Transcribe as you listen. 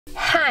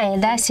Hi,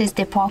 this is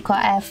the POCO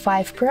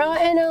F5 Pro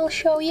and I'll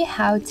show you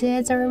how to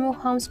add or remove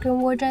home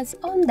screen widgets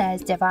on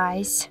this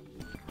device.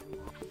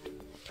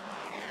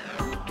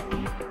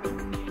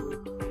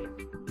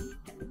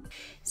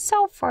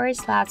 So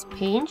first let's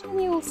pinch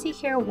and you will see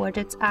here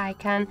widgets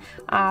icon.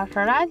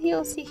 After that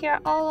you'll see here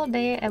all of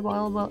the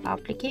available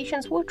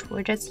applications which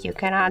widgets you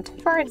can add.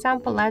 For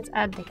example, let's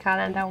add the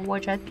calendar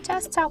widget.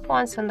 Just tap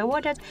once on the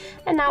widget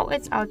and now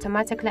it's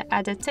automatically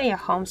added to your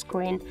home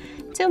screen.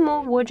 To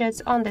move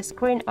widgets on the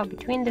screen or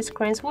between the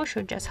screens, we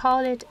should just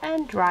hold it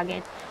and drag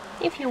it.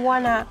 If you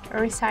wanna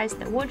resize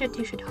the widget,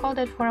 you should hold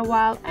it for a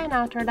while and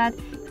after that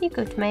you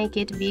could make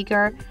it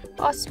bigger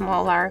or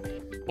smaller.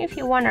 If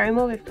you want to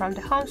remove it from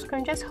the home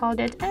screen, just hold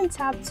it and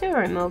tap to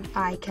remove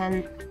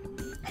icon.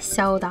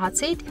 So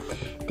that's it.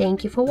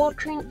 Thank you for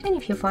watching, and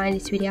if you find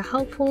this video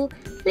helpful,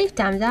 leave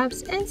thumbs up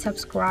and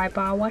subscribe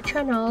our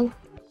channel.